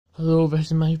Hello, this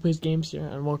is Mike Plays Games here,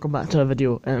 and welcome back to a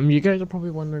video. You guys are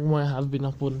probably wondering why I have been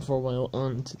uploading for a while,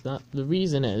 and the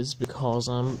reason is because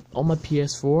on my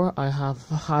PS4 I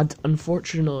have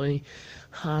unfortunately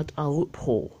had a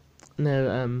loophole.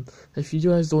 Now, if you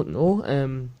guys don't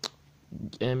know,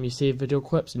 you save video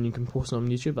clips and you can post them on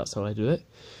YouTube. That's how I do it.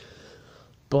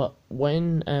 But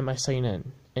when I sign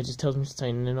in, it just tells me to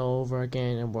sign in all over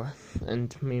again,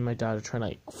 and me and my dad are trying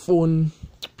to phone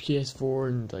PS4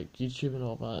 and YouTube and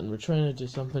all that, and we're trying to do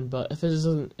something. But if this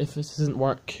doesn't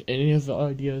work, any of the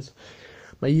ideas,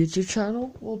 my YouTube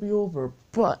channel will be over.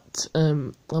 But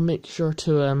I'll make sure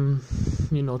to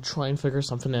try and figure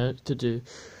something out to do.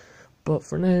 But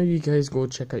for now, you guys go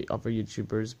check out other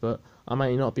YouTubers, but I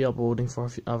might not be uploading for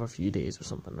a few days or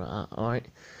something like that, alright?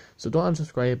 So don't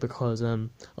unsubscribe because,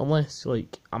 unless,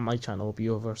 my channel will be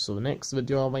over, so the next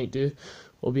video I might do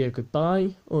will be a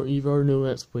goodbye, or either no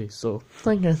let's play. So,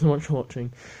 thank you guys so much for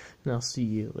watching, and I'll see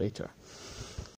you later.